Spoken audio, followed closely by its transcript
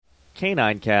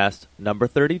K9Cast number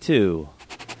 32.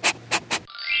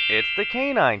 It's the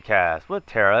K9Cast with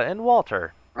Tara and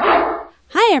Walter.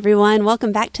 Hi everyone,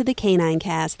 welcome back to the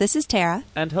K9Cast. This is Tara.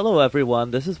 And hello everyone,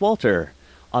 this is Walter.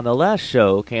 On the last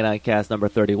show, K9Cast number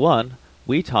 31,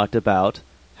 we talked about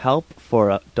help for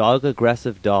a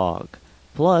dog-aggressive dog.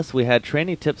 Plus, we had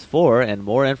training tips for and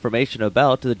more information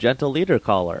about the gentle leader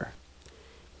collar.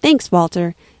 Thanks,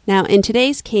 Walter. Now, in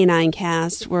today's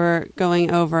K9Cast, we're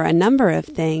going over a number of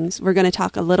things. We're going to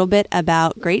talk a little bit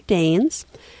about Great Danes,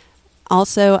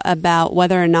 also about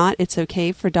whether or not it's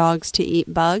okay for dogs to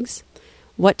eat bugs,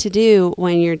 what to do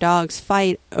when your dogs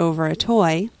fight over a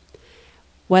toy,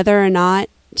 whether or not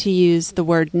to use the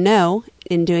word no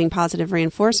in doing positive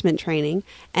reinforcement training,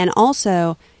 and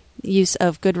also use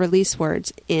of good release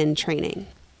words in training.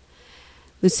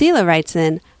 Lucila writes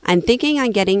in, I'm thinking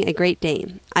on getting a Great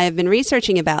Dane. I have been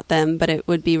researching about them, but it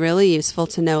would be really useful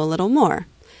to know a little more.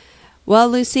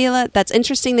 Well, Lucila, that's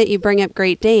interesting that you bring up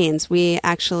Great Danes. We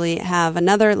actually have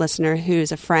another listener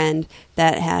who's a friend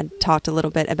that had talked a little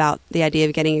bit about the idea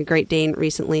of getting a Great Dane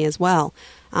recently as well.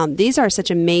 These are such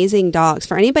amazing dogs.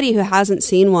 For anybody who hasn't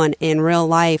seen one in real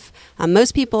life,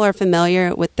 most people are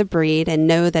familiar with the breed and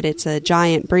know that it's a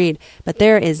giant breed, but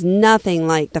there is nothing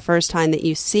like the first time that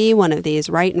you see one of these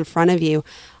right in front of you.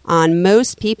 On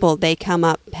most people, they come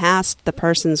up past the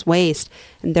person's waist,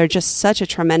 and they're just such a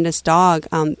tremendous dog.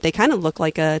 They kind of look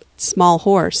like a small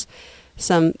horse.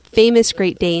 Some famous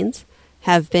Great Danes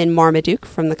have been Marmaduke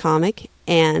from the comic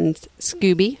and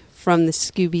Scooby from the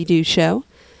Scooby-Doo show.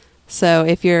 So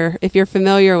if you're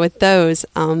familiar with those,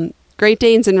 Great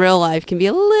Danes in real life can be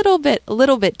a little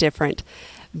bit different,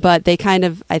 but they kind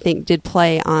of, I think, did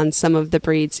play on some of the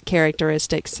breed's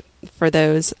characteristics for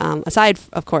those, aside,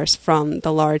 of course, from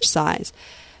the large size.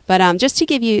 But just to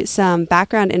give you some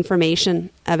background information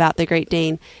about the Great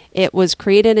Dane, it was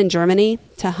created in Germany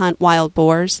to hunt wild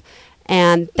boars,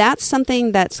 and that's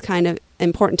something that's kind of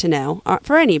important to know.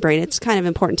 For any breed, it's kind of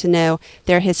important to know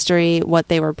their history, what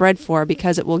they were bred for,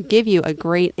 because it will give you a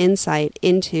great insight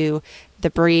into the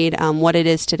breed, what it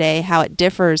is today, how it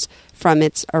differs from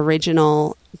its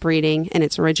original breeding and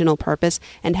its original purpose,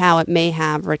 and how it may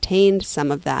have retained some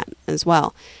of that as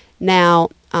well. Now,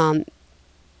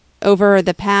 over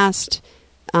the past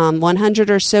 100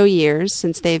 or so years,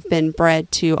 since they've been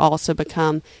bred to also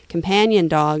become companion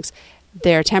dogs,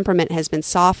 their temperament has been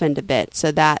softened a bit,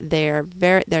 so that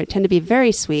they tend to be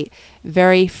very sweet,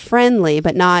 very friendly,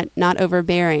 but not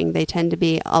overbearing. They tend to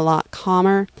be a lot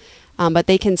calmer, but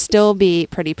they can still be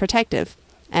pretty protective,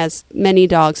 as many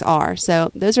dogs are.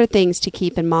 So those are things to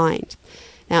keep in mind.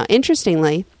 Now,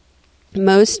 interestingly,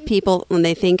 most people, when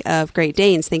they think of Great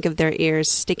Danes, think of their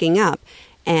ears sticking up,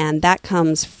 and that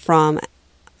comes from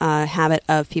a habit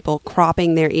of people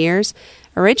cropping their ears.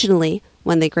 Originally,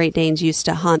 when the Great Danes used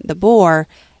to hunt the boar,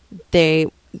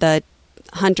 the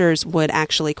hunters would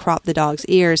actually crop the dog's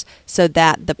ears so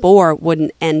that the boar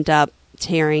wouldn't end up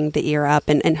tearing the ear up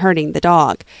and hurting the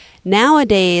dog.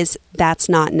 Nowadays, that's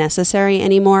not necessary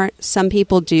anymore. Some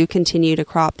people do continue to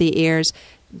crop the ears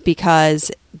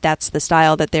because that's the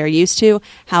style that they're used to.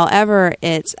 However,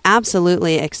 it's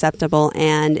absolutely acceptable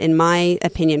and, in my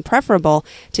opinion, preferable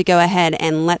to go ahead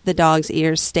and let the dog's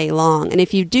ears stay long. And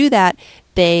if you do that,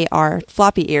 they are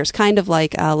floppy ears, kind of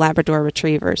like Labrador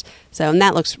retrievers. And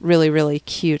that looks really, really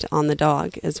cute on the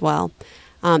dog as well.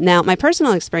 Now, my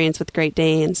personal experience with Great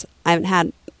Danes, I haven't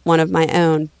had one of my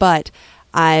own, but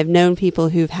I've known people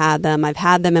who've had them. I've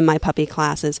had them in my puppy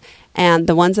classes, and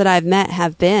the ones that I've met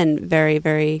have been very,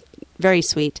 very, very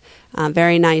sweet,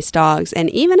 very nice dogs, and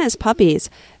even as puppies,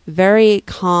 very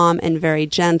calm and very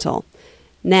gentle.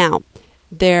 Now,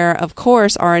 there, of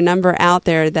course, are a number out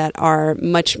there that are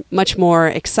much, much more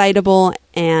excitable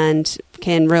and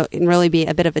can really be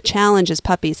a bit of a challenge as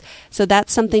puppies. So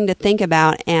that's something to think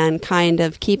about and kind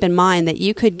of keep in mind that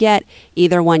you could get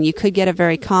either one. You could get a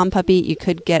very calm puppy. You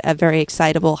could get a very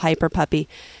excitable hyper puppy.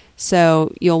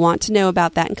 So you'll want to know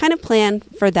about that and kind of plan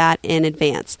for that in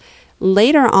advance.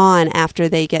 Later on, after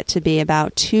they get to be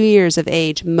about 2 years of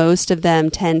age, most of them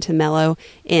tend to mellow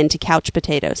into couch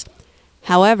potatoes.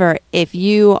 However, if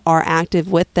you are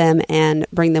active with them and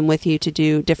bring them with you to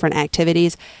do different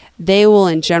activities, they will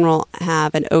in general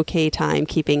have an okay time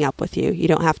keeping up with you. You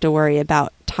don't have to worry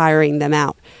about tiring them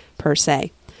out per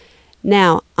se.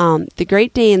 Now, the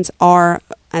Great Danes are,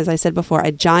 as I said before,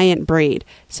 a giant breed.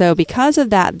 So because of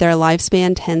that, their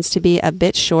lifespan tends to be a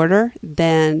bit shorter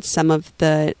than some of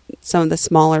the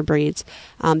smaller breeds.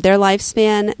 Their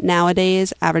lifespan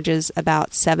nowadays averages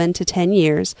about 7 to 10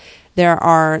 years. There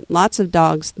are lots of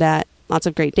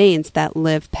Great Danes that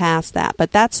live past that,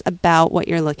 but that's about what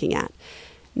you're looking at.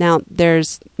 Now,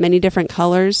 there's many different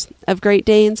colors of Great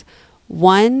Danes.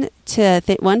 One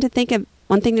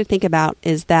thing to think about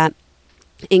is that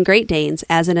in Great Danes,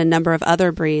 as in a number of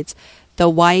other breeds, the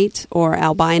white or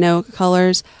albino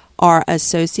colors are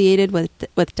associated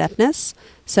with deafness.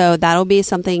 So that'll be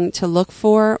something to look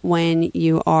for when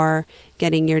you are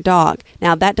getting your dog.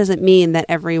 Now, that doesn't mean that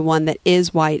everyone that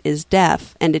is white is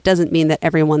deaf, and it doesn't mean that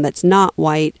everyone that's not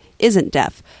white isn't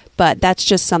deaf. But that's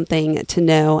just something to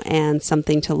know and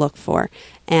something to look for.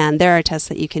 And there are tests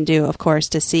that you can do, of course,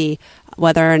 to see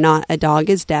whether or not a dog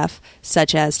is deaf,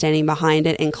 such as standing behind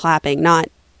it and clapping. Not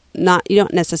you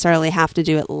don't necessarily have to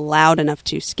do it loud enough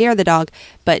to scare the dog,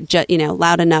 but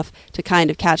loud enough to kind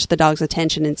of catch the dog's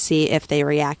attention and see if they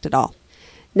react at all.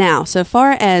 Now, so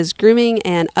far as grooming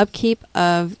and upkeep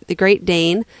of the Great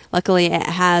Dane, luckily it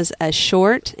has a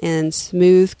short and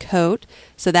smooth coat,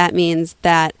 so that means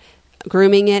that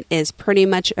grooming it is pretty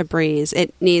much a breeze.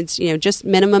 It needs, just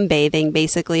minimum bathing.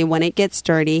 Basically, when it gets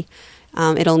dirty,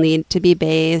 it'll need to be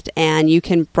bathed, and you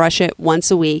can brush it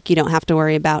once a week. You don't have to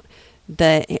worry about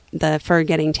the fur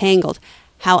getting tangled.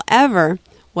 However,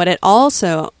 what it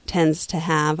also tends to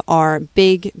have are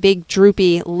big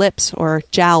droopy lips or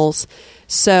jowls.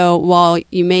 So while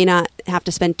you may not have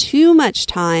to spend too much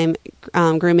time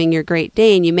grooming your Great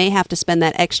Dane, you may have to spend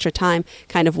that extra time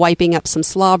kind of wiping up some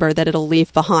slobber that it'll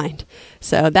leave behind.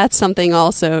 So that's something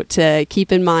also to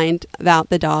keep in mind about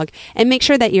the dog, and make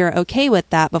sure that you're okay with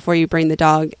that before you bring the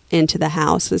dog into the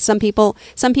house. So some people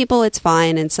it's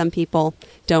fine, and some people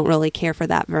don't really care for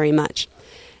that very much.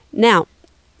 Now,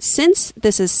 since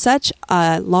this is such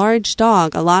a large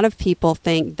dog, a lot of people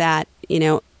think that,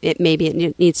 it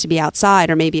needs to be outside,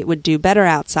 or maybe it would do better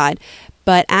outside.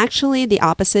 But actually, the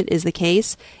opposite is the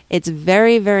case. It's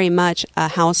very, very much a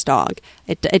house dog.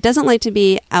 It doesn't like to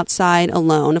be outside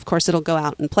alone. Of course, it'll go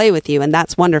out and play with you, and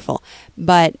that's wonderful.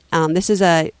 But this is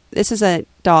a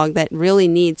dog that really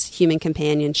needs human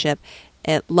companionship.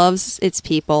 It loves its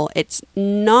people. It's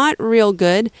not real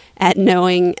good at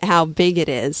knowing how big it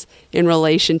is in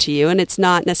relation to you, and it's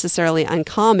not necessarily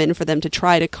uncommon for them to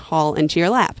try to crawl into your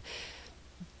lap.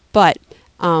 But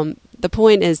the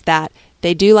point is that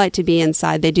they do like to be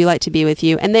inside. They do like to be with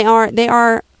you, and they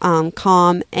are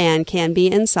calm and can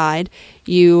be inside.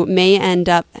 You may end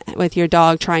up with your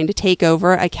dog trying to take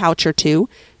over a couch or two.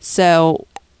 So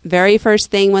very first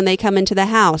thing when they come into the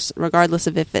house, regardless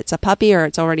of if it's a puppy or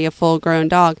it's already a full-grown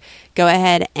dog, go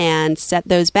ahead and set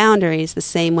those boundaries the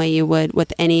same way you would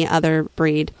with any other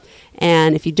breed.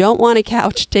 And if you don't want a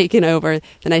couch taken over,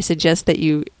 then I suggest that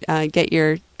you get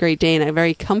your Great Dane a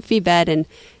very comfy bed and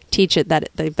teach it that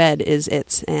the bed is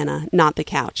its and not the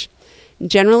couch.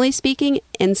 Generally speaking,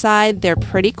 inside they're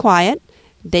pretty quiet.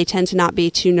 They tend to not be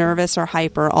too nervous or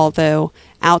hyper, although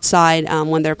outside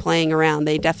when they're playing around,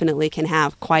 they definitely can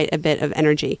have quite a bit of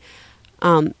energy.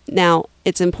 Now,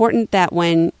 it's important that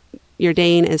when your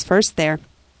Dane is first there,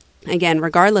 again,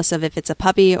 regardless of if it's a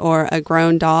puppy or a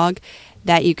grown dog,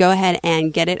 that you go ahead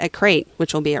and get it a crate,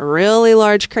 which will be a really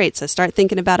large crate. So start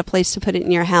thinking about a place to put it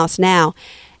in your house now,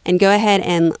 and go ahead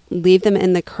and leave them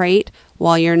in the crate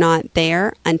while you're not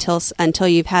there until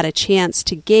you've had a chance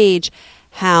to gauge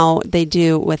how they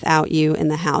do without you in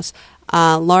the house.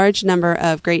 A large number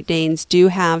of Great Danes do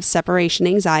have separation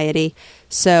anxiety,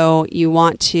 so you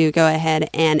want to go ahead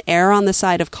and err on the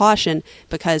side of caution,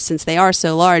 because since they are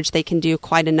so large, they can do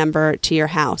quite a number to your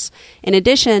house. In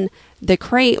addition, the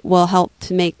crate will help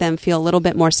to make them feel a little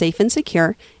bit more safe and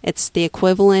secure. It's the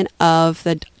equivalent of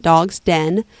the dog's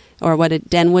den, or what a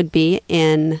den would be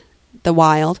in the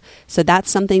wild. So that's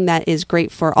something that is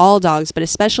great for all dogs, but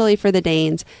especially for the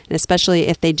Danes, and especially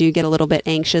if they do get a little bit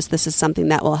anxious, this is something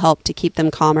that will help to keep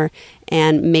them calmer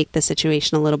and make the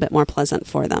situation a little bit more pleasant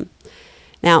for them.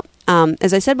 Now,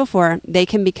 as I said before, they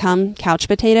can become couch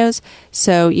potatoes,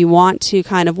 so you want to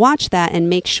kind of watch that and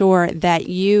make sure that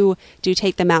you do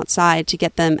take them outside to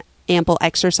get them ample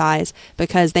exercise,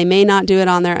 because they may not do it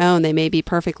on their own. They may be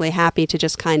perfectly happy to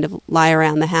just kind of lie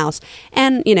around the house.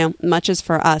 And, much as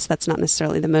for us, that's not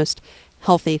necessarily the most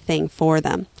healthy thing for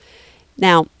them.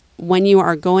 Now, when you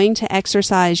are going to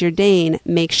exercise your Dane,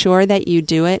 make sure that you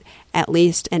do it at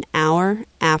least an hour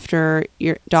after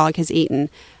your dog has eaten.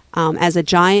 As a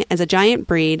giant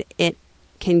breed, it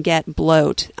can get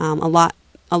bloat.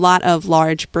 A lot of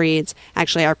large breeds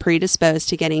actually are predisposed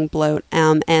to getting bloat,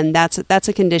 and that's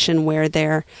a condition where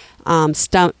their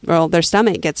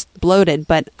stomach gets bloated,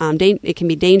 but it can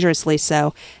be dangerously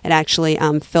so. It actually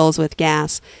fills with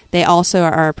gas. They also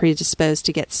are predisposed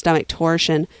to get stomach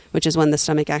torsion, which is when the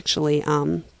stomach actually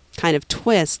kind of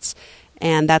twists.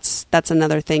 And that's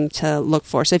another thing to look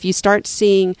for. So if you start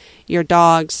seeing your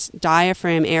dog's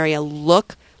diaphragm area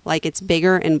look like it's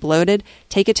bigger and bloated,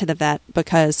 take it to the vet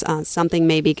because something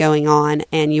may be going on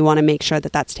and you want to make sure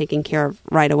that that's taken care of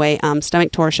right away.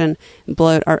 Stomach torsion,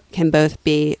 bloat can both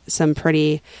be some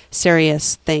pretty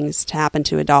serious things to happen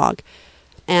to a dog.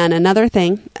 And another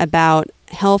thing about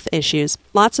health issues,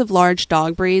 lots of large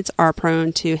dog breeds are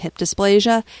prone to hip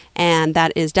dysplasia, and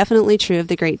that is definitely true of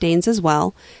the Great Danes as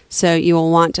well. So you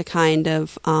will want to kind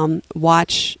of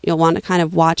watch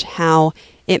how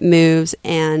it moves,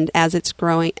 and as it's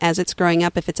growing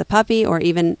up, if it's a puppy or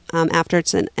even after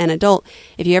it's an adult,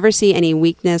 if you ever see any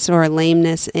weakness or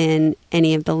lameness in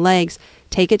any of the legs,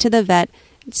 take it to the vet,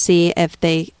 see if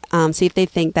they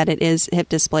think that it is hip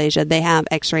dysplasia. They have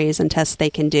x-rays and tests they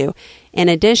can do. In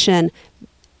addition,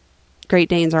 Great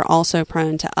Danes are also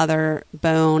prone to other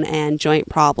bone and joint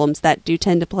problems that do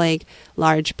tend to plague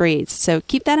large breeds. So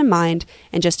keep that in mind.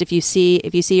 And just if you see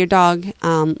your dog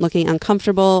looking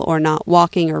uncomfortable or not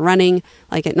walking or running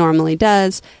like it normally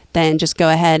does, then just go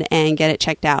ahead and get it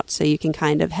checked out so you can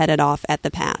kind of head it off at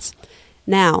the pass.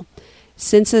 Now,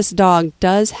 since this dog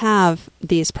does have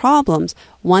these problems,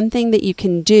 one thing that you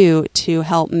can do to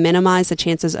help minimize the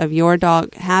chances of your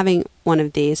dog having one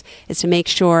of these is to make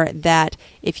sure that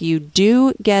if you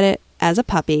do get it as a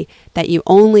puppy, that you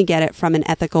only get it from an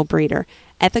ethical breeder.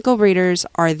 Ethical breeders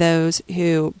are those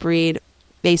who breed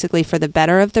basically for the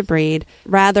better of the breed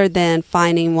rather than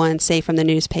finding one, say, from the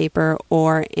newspaper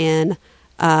or in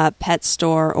a pet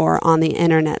store or on the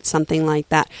internet, something like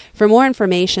that. For more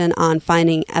information on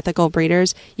finding ethical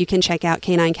breeders, you can check out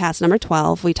K9Cast number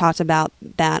 12. We talked about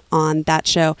that on that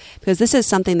show because this is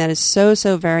something that is so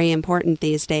very important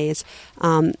these days.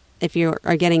 If you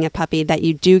are getting a puppy, that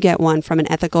you do get one from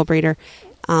an ethical breeder.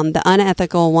 The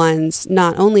unethical ones,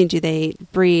 not only do they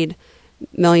breed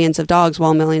millions of dogs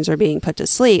while millions are being put to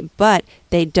sleep, but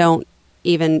they don't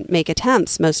even make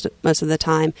attempts most of the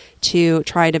time to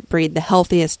try to breed the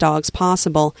healthiest dogs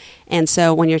possible. And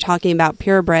so when you're talking about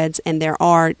purebreds and there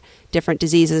are different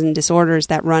diseases and disorders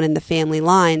that run in the family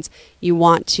lines, you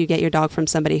want to get your dog from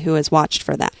somebody who has watched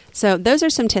for that. So those are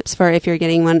some tips for if you're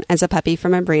getting one as a puppy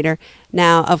from a breeder.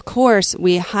 Now, of course,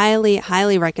 we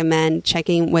highly recommend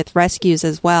checking with rescues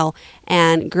as well.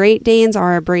 And Great Danes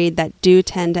are a breed that do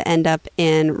tend to end up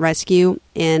in rescue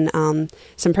in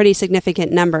some pretty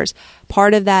significant numbers.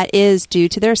 Part of that is due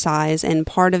to their size, and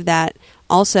part of that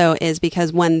also is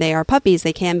because when they are puppies,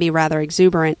 they can be rather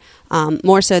exuberant,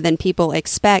 more so than people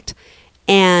expect.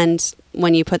 And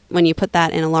when you put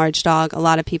that in a large dog, a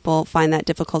lot of people find that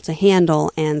difficult to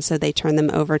handle, and so they turn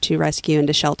them over to rescue and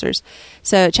to shelters.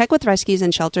 So check with rescues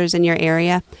and shelters in your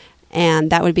area, and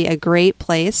that would be a great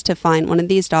place to find one of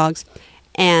these dogs.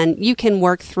 And you can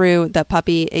work through the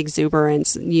puppy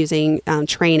exuberance using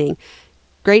training.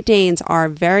 Great Danes are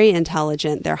very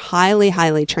intelligent. They're highly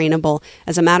trainable.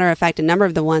 As a matter of fact, a number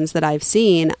of the ones that I've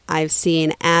seen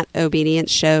at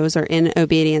obedience shows or in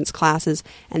obedience classes,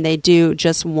 and they do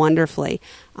just wonderfully.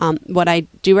 What I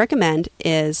do recommend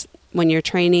is when you're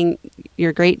training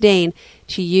your Great Dane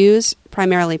to use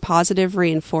primarily positive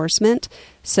reinforcement.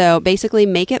 So basically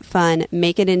make it fun,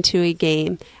 make it into a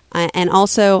game. And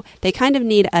also, they kind of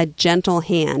need a gentle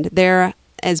hand. They're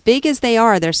as big as they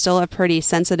are, they're still a pretty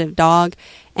sensitive dog,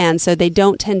 and so they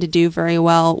don't tend to do very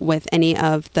well with any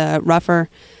of the rougher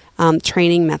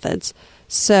training methods.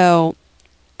 So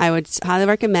I would highly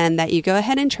recommend that you go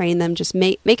ahead and train them. Just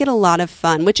make it a lot of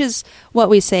fun, which is what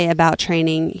we say about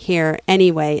training here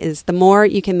anyway, is the more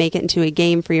you can make it into a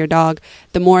game for your dog,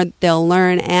 the more they'll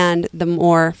learn and the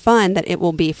more fun that it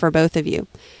will be for both of you.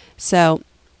 So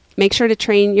make sure to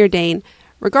train your Dane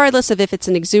regardless of if it's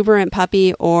an exuberant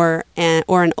puppy or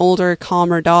an older,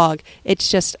 calmer dog. It's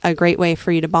just a great way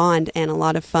for you to bond and a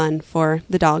lot of fun for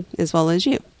the dog as well as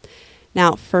you.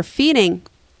 Now, for feeding,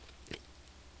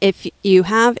 if you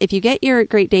get your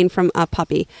Great Dane from a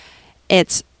puppy,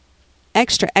 it's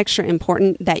extra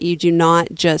important that you do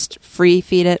not just free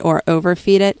feed it or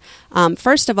overfeed it.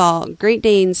 First of all, Great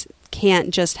Danes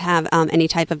can't just have any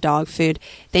type of dog food.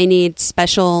 They need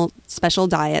special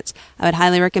diets. I would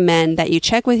highly recommend that you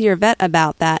check with your vet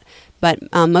about that, but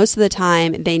most of the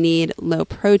time they need low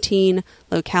protein,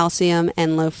 low calcium,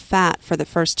 and low fat for the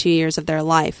first 2 years of their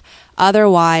life.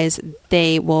 Otherwise,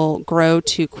 they will grow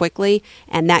too quickly,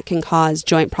 and that can cause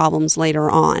joint problems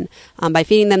later on. By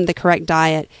feeding them the correct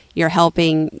diet, you're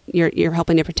helping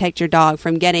to protect your dog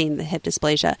from getting the hip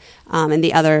dysplasia and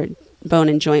the other bone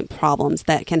and joint problems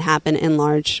that can happen in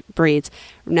large breeds.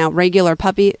 Now, regular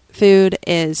puppy food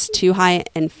is too high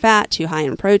in fat, too high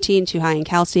in protein, too high in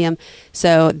calcium,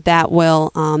 so that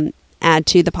will add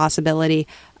to the possibility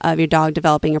of your dog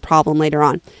developing a problem later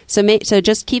on. So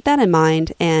just keep that in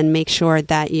mind and make sure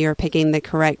that you're picking the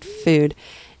correct food.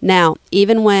 Now,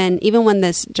 even when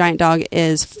this giant dog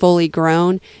is fully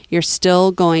grown, you're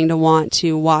still going to want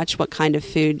to watch what kind of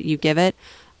food you give it.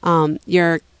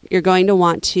 You're going to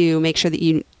want to make sure that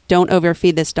you don't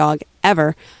overfeed this dog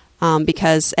ever,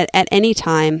 because at any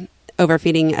time,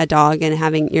 overfeeding a dog and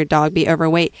having your dog be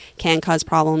overweight can cause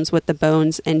problems with the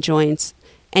bones and joints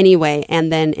anyway.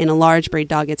 And then in a large breed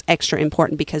dog, it's extra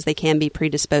important because they can be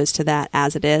predisposed to that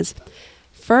as it is.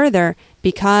 Further,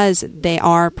 because they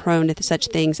are prone to such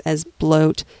things as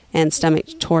bloat and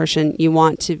stomach torsion, you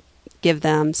want to give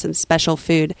them some special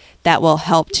food that will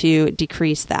help to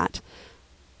decrease that.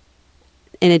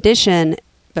 In addition,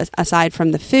 aside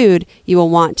from the food, you will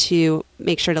want to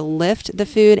make sure to lift the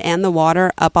food and the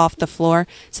water up off the floor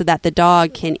so that the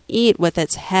dog can eat with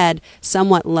its head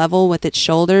somewhat level with its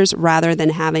shoulders rather than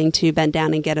having to bend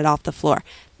down and get it off the floor.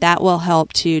 That will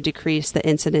help to decrease the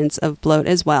incidence of bloat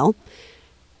as well.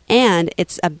 And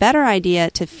it's a better idea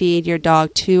to feed your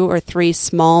dog 2 or 3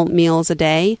 small meals a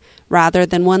day rather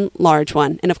than one large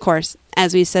one. And of course,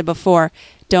 as we said before,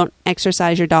 don't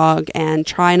exercise your dog and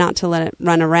try not to let it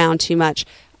run around too much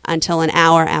until an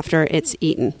hour after it's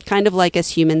eaten, kind of like us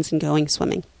humans and going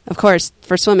swimming. Of course,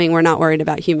 for swimming, we're not worried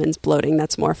about humans bloating.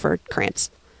 That's more for cramps.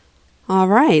 All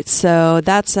right, so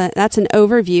that's an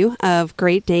overview of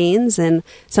Great Danes and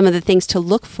some of the things to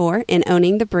look for in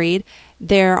owning the breed.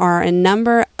 There are a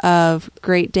number of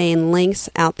Great Dane links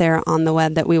out there on the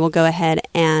web that we will go ahead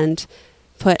and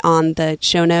put on the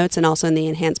show notes and also in the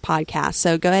Enhanced podcast.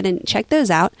 So go ahead and check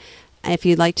those out if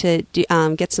you'd like to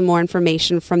get some more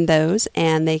information from those,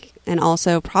 and they can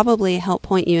also probably help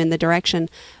point you in the direction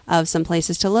of some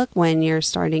places to look when you're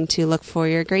starting to look for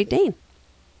your Great Dane.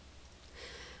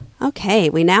 Okay,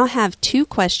 we now have 2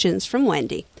 questions from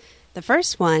Wendy. The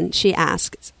first one she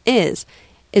asks is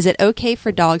it okay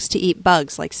for dogs to eat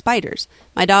bugs like spiders?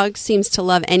 My dog seems to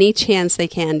love any chance they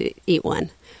can to eat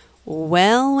one.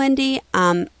 Well, Wendy,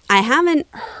 I haven't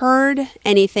heard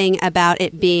anything about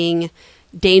it being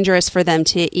dangerous for them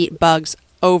to eat bugs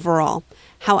overall.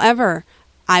 However,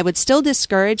 I would still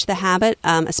discourage the habit,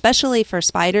 especially for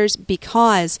spiders,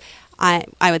 because I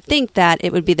would think that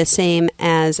it would be the same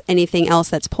as anything else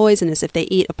that's poisonous. If they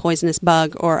eat a poisonous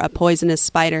bug or a poisonous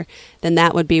spider, then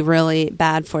that would be really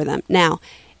bad for them. Now,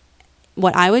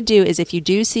 what I would do is if you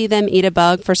do see them eat a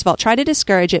bug, first of all, try to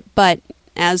discourage it, but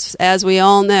as we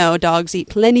all know, dogs eat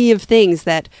plenty of things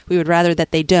that we would rather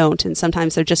that they don't, and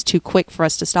sometimes they're just too quick for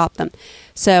us to stop them.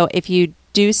 So if you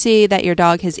do see that your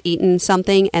dog has eaten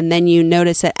something and then you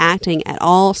notice it acting at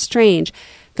all strange,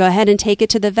 go ahead and take it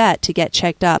to the vet to get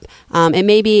checked up. It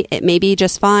may be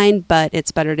just fine, but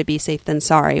it's better to be safe than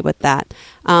sorry with that.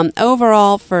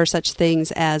 Overall, for such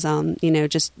things as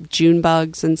just June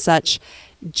bugs and such,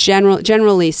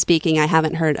 generally speaking, I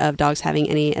haven't heard of dogs having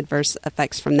any adverse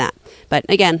effects from that. But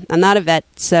again, I'm not a vet,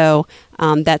 so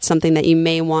that's something that you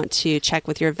may want to check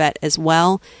with your vet as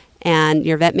well. And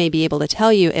your vet may be able to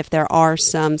tell you if there are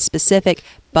some specific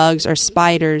bugs or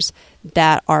spiders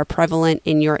that are prevalent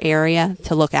in your area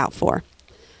to look out for.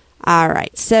 All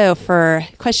right, so for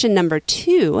question number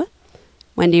 2,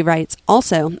 Wendy writes,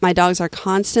 also, my dogs are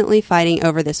constantly fighting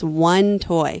over this one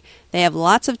toy. They have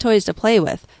lots of toys to play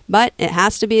with, but it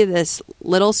has to be this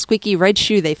little squeaky red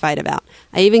shoe they fight about.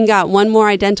 I even got one more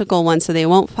identical one so they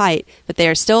won't fight, but they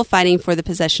are still fighting for the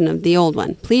possession of the old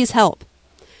one. Please help.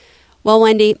 Well,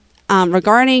 Wendy,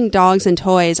 regarding dogs and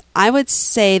toys, I would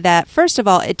say that, first of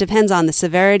all, it depends on the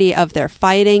severity of their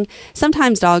fighting.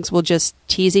 Sometimes dogs will just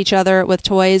tease each other with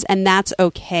toys, and that's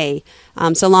okay,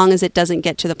 so long as it doesn't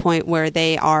get to the point where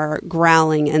they are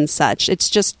growling and such. It's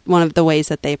just one of the ways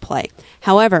that they play.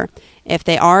 However, if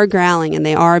they are growling and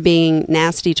they are being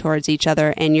nasty towards each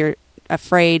other and you're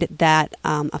afraid that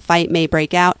a fight may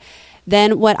break out,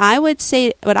 then what I would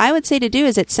say to do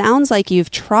is, it sounds like you've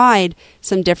tried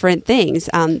some different things.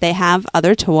 They have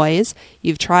other toys.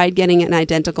 You've tried getting an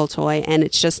identical toy, and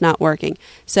it's just not working.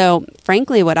 So,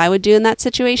 frankly, what I would do in that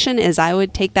situation is I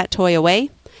would take that toy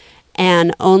away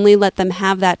and only let them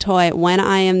have that toy when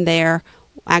I am there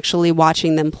actually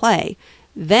watching them play.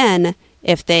 Then,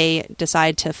 if they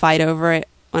decide to fight over it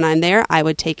when I'm there, I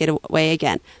would take it away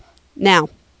again. Now,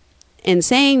 in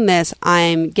saying this,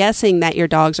 I'm guessing that your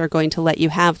dogs are going to let you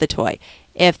have the toy.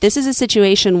 If this is a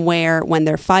situation where when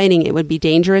they're fighting it would be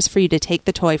dangerous for you to take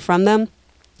the toy from them,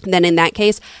 then in that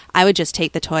case, I would just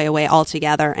take the toy away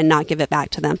altogether and not give it back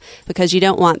to them, because you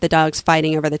don't want the dogs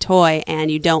fighting over the toy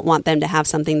and you don't want them to have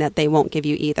something that they won't give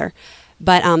you either.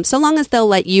 But so long as they'll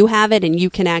let you have it and you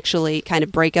can actually kind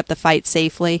of break up the fight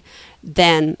safely,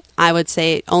 then I would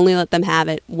say only let them have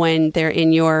it when they're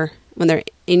in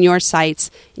your sights,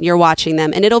 you're watching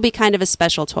them, and it'll be kind of a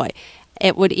special toy.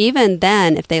 It would even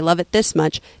then, if they love it this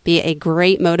much, be a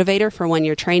great motivator for when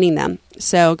you're training them.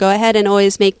 So go ahead and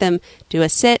always make them do a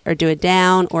sit or do a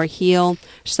down or heel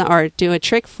or do a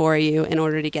trick for you in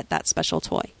order to get that special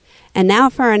toy. And now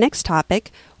for our next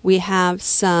topic, we have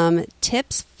some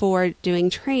tips for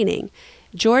doing training.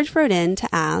 George wrote in to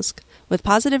ask, with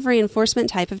positive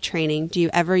reinforcement type of training, do you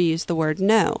ever use the word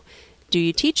no? Do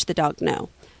you teach the dog no?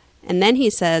 And then he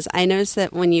says, I notice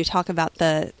that when you talk about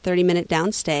the 30-minute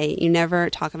down stay, you never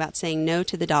talk about saying no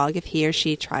to the dog if he or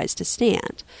she tries to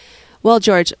stand. Well,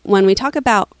 George, when we talk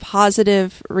about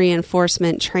positive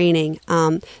reinforcement training,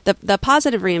 the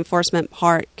positive reinforcement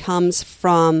part comes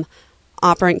from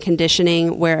operant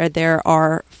conditioning, where there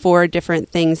are 4 different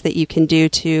things that you can do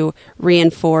to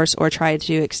reinforce or try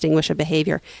to extinguish a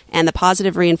behavior. And the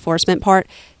positive reinforcement part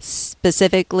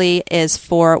specifically is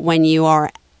for when you are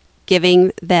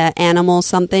giving the animal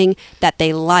something that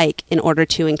they like in order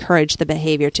to encourage the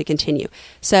behavior to continue.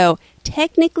 So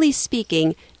technically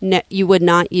speaking, no, you would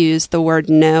not use the word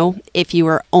no if you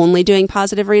were only doing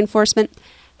positive reinforcement.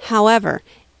 However,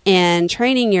 in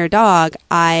training your dog,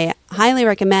 I highly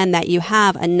recommend that you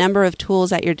have a number of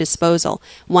tools at your disposal.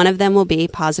 One of them will be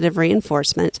positive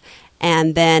reinforcement,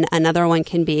 and then another one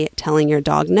can be telling your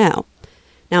dog no.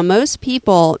 Now, most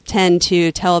people tend to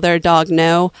tell their dog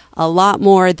no a lot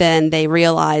more than they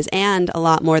realize and a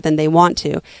lot more than they want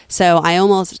to. So I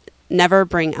almost never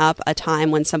bring up a time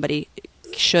when somebody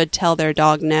should tell their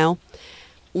dog no.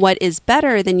 What is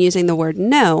better than using the word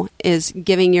no is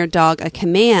giving your dog a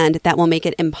command that will make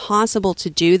it impossible to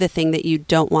do the thing that you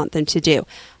don't want them to do.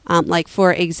 Like,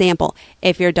 for example,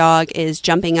 if your dog is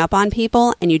jumping up on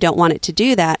people and you don't want it to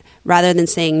do that, rather than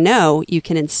saying no, you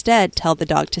can instead tell the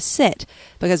dog to sit.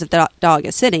 Because if the dog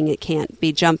is sitting, it can't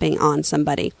be jumping on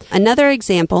somebody. Another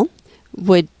example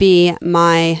would be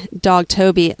my dog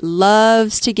Toby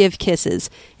loves to give kisses,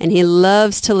 and he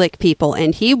loves to lick people,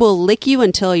 and he will lick you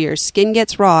until your skin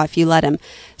gets raw if you let him.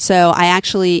 So I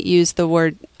actually used the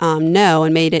word no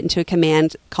and made it into a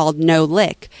command called no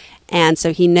lick. And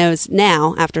so he knows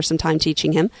now, after some time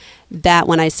teaching him, that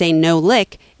when I say no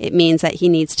lick, it means that he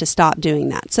needs to stop doing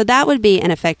that. So that would be an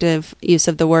effective use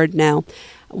of the word no.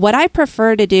 What I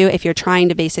prefer to do if you're trying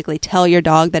to basically tell your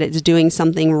dog that it's doing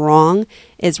something wrong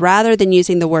is, rather than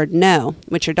using the word no,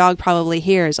 which your dog probably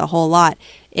hears a whole lot,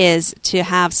 is to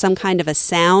have some kind of a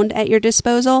sound at your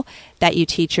disposal that you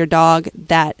teach your dog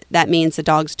that means the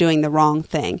dog's doing the wrong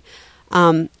thing.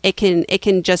 It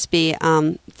can just be,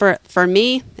 for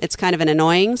me, it's kind of an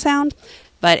annoying sound,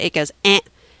 but it goes eh.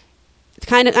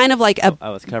 Kind of like a...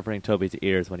 I was covering Toby's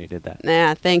ears when you did that.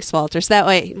 Yeah, thanks, Walter. So that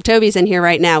way, Toby's in here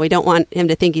right now. We don't want him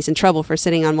to think he's in trouble for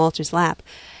sitting on Walter's lap.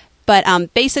 But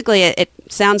basically, it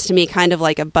sounds to me kind of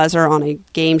like a buzzer on a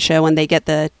game show when they get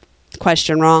the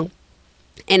question wrong.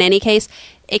 In any case,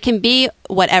 it can be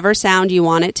whatever sound you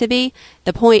want it to be.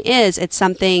 The point is, it's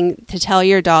something to tell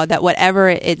your dog that whatever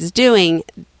it's doing,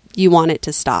 you want it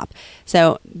to stop.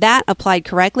 So that, applied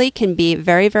correctly, can be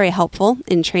very, very helpful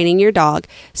in training your dog.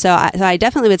 So I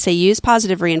definitely would say use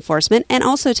positive reinforcement, and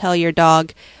also tell your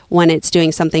dog when it's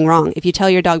doing something wrong. If you tell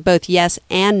your dog both yes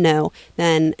and no,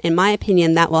 then in my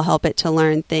opinion, that will help it to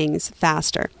learn things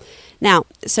faster. Now,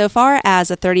 so far as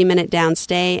a 30-minute down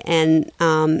stay and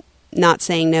not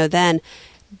saying no then,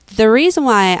 the reason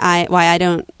why I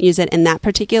don't use it in that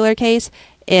particular case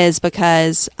is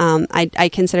because I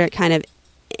consider it kind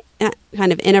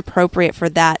of inappropriate for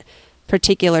that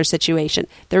particular situation.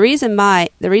 The reason why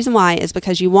is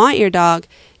because you want your dog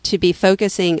to be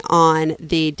focusing on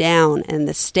the down and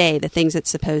the stay, the things it's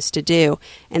supposed to do.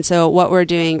 And so what we're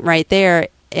doing right there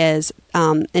is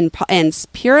in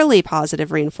purely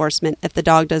positive reinforcement. If the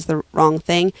dog does the wrong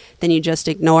thing, then you just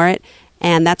ignore it.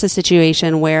 And that's a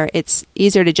situation where it's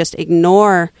easier to just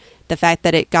ignore the fact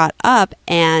that it got up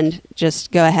and just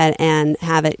go ahead and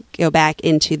have it go back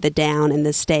into the down and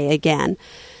the stay again.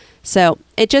 So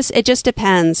it just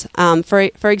depends.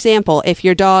 For example, if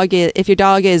your dog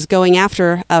is going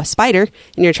after a spider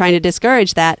and you're trying to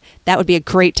discourage that would be a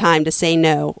great time to say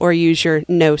no or use your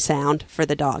no sound for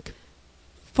the dog.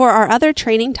 For our other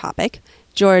training topic,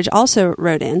 George also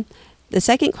wrote in, the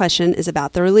second question is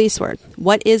about the release word.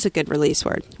 What is a good release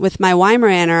word? With my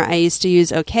Weimaraner, I used to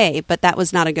use okay, but that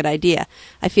was not a good idea.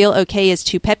 I feel okay is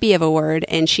too peppy of a word,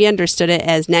 and she understood it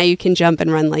as now you can jump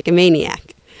and run like a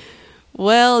maniac.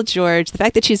 Well, George, the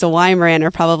fact that she's a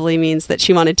Weimaraner probably means that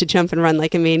she wanted to jump and run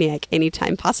like a maniac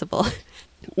anytime possible.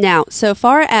 Now, so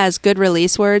far as good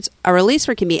release words, a release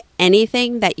word can be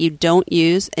anything that you don't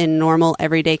use in normal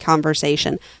everyday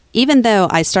conversation. Even though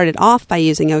I started off by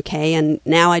using okay and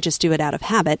now I just do it out of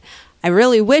habit, I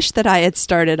really wish that I had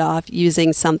started off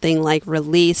using something like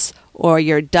release or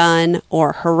you're done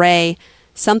or hooray,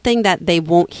 something that they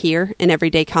won't hear in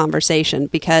everyday conversation,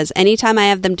 because anytime I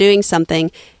have them doing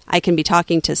something, I can be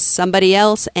talking to somebody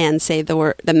else and say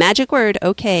the magic word,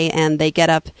 okay, and they get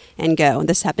up and go.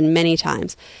 This happened many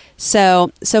times.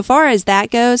 So far as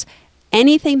that goes,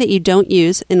 anything that you don't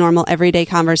use in normal everyday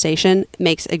conversation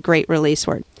makes a great release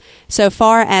word. So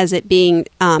far as it being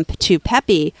too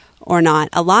peppy or not,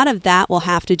 a lot of that will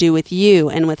have to do with you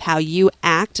and with how you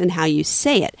act and how you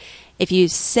say it. If you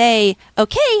say,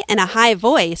 okay, in a high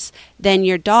voice, then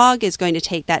your dog is going to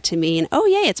take that to mean, oh,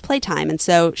 yay, it's playtime. And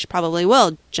so she probably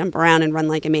will jump around and run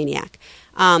like a maniac.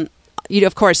 You,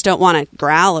 of course, don't want to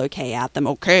growl okay at them,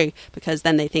 okay, because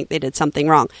then they think they did something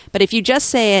wrong. But if you just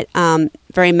say it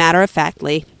very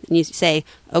matter-of-factly, and you say,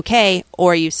 okay,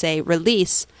 or you say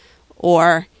release,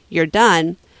 or you're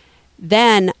done,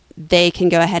 then they can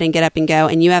go ahead and get up and go,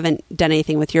 and you haven't done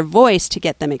anything with your voice to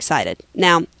get them excited.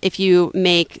 Now, if you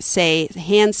make, say,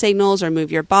 hand signals or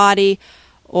move your body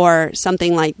or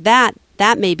something like that,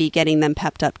 that may be getting them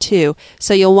pepped up too.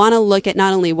 So you'll want to look at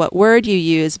not only what word you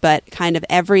use, but kind of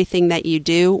everything that you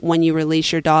do when you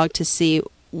release your dog to see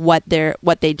what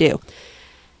they do.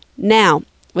 Now,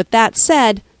 with that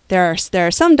said, there are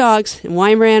some dogs, and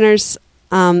Weimaraner's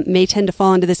may tend to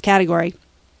fall into this category,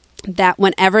 that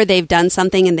whenever they've done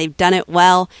something and they've done it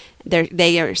well,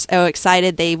 they are so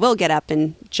excited they will get up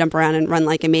and jump around and run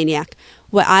like a maniac.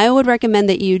 What I would recommend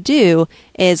that you do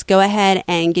is go ahead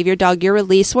and give your dog your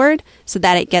release word so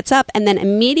that it gets up, and then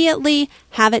immediately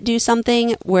have it do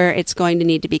something where it's going to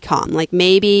need to be calm. Like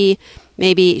maybe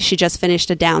she just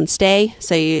finished a down stay,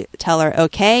 so you tell her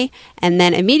okay, and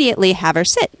then immediately have her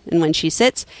sit. And when she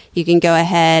sits, you can go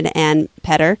ahead and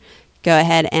pet her. Go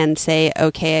ahead and say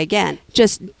okay again.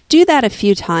 Just do that a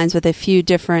few times with a few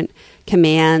different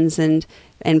commands and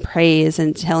praise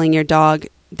and telling your dog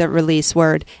the release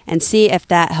word, and see if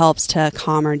that helps to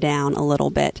calm her down a little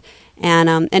bit.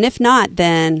 And if not,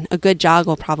 then a good jog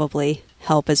will probably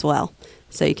help as well.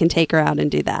 So you can take her out and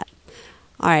do that.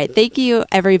 All right. Thank you,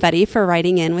 everybody, for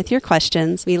writing in with your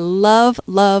questions. We love,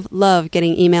 love, love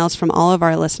getting emails from all of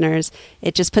our listeners.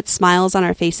 It just puts smiles on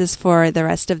our faces for the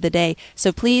rest of the day.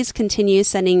 So please continue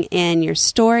sending in your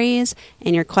stories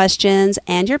and your questions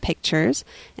and your pictures.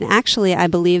 And actually, I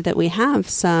believe that we have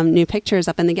some new pictures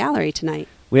up in the gallery tonight.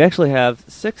 We actually have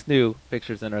 6 new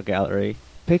pictures in our gallery.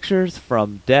 Pictures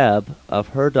from Deb of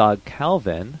her dog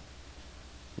Calvin.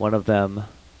 One of them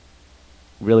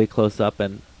really close up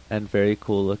and very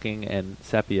cool looking and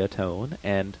sepia tone,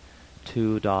 and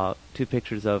two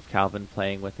pictures of Calvin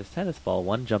playing with his tennis ball,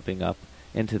 one jumping up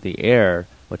into the air,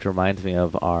 which reminds me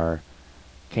of our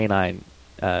K9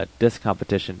 disc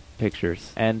competition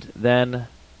pictures. And then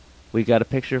we got a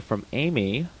picture from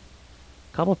Amy, a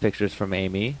couple pictures from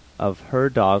Amy of her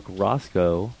dog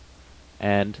Roscoe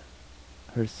and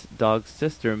her dog's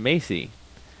sister Macy.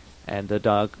 And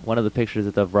one of the pictures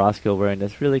is of Roscoe wearing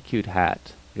this really cute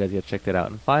hat. You guys gotta check that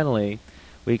out. And finally,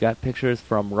 we got pictures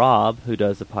from Rob, who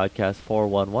does the podcast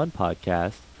 411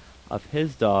 podcast, of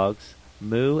his dogs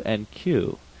Moo and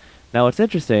Q. Now, what's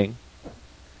interesting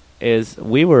is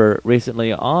we were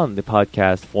recently on the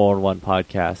podcast 411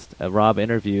 podcast. Rob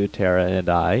interviewed Tara and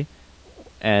I,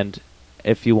 and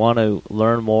if you want to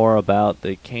learn more about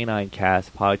the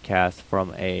K9Cast podcast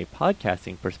from a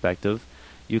podcasting perspective,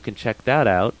 you can check that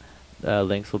out.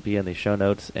 Links will be in the show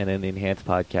notes and in the enhanced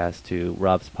podcast to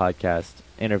Rob's podcast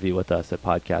interview with us at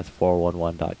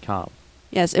podcast411.com.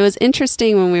 Yes, it was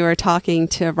interesting when we were talking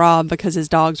to Rob because his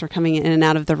dogs were coming in and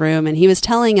out of the room, and he was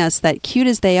telling us that cute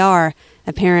as they are,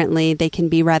 apparently they can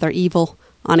be rather evil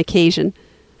on occasion.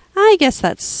 I guess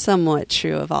that's somewhat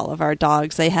true of all of our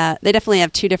dogs. They definitely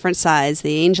have 2 different sides,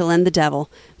 the angel and the devil,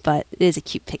 but it is a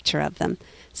cute picture of them.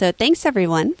 So thanks,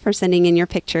 everyone, for sending in your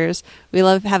pictures. We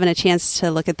love having a chance to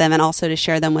look at them and also to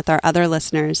share them with our other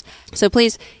listeners. So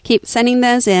please keep sending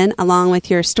those in along with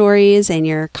your stories and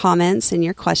your comments and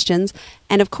your questions.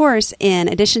 And of course, in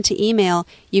addition to email,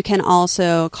 you can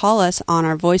also call us on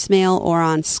our voicemail or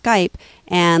on Skype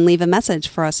and leave a message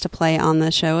for us to play on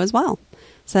the show as well.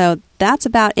 So that's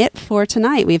about it for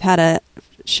tonight. We've had a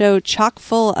show chock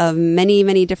full of many,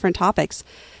 many different topics.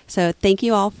 So thank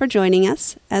you all for joining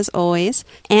us, as always.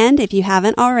 And if you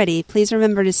haven't already, please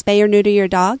remember to spay or neuter your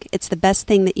dog. It's the best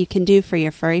thing that you can do for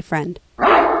your furry friend.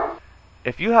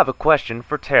 If you have a question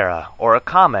for Tara or a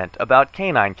comment about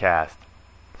K9Cast,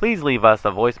 please leave us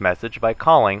a voice message by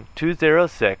calling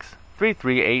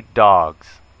 206-338-DOGS.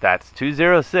 That's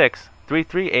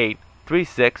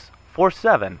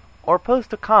 206-338-3647. Or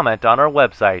post a comment on our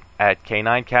website at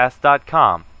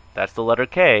K9Cast.com. That's the letter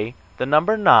K, the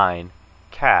number 9,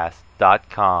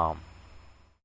 K9Cast.com.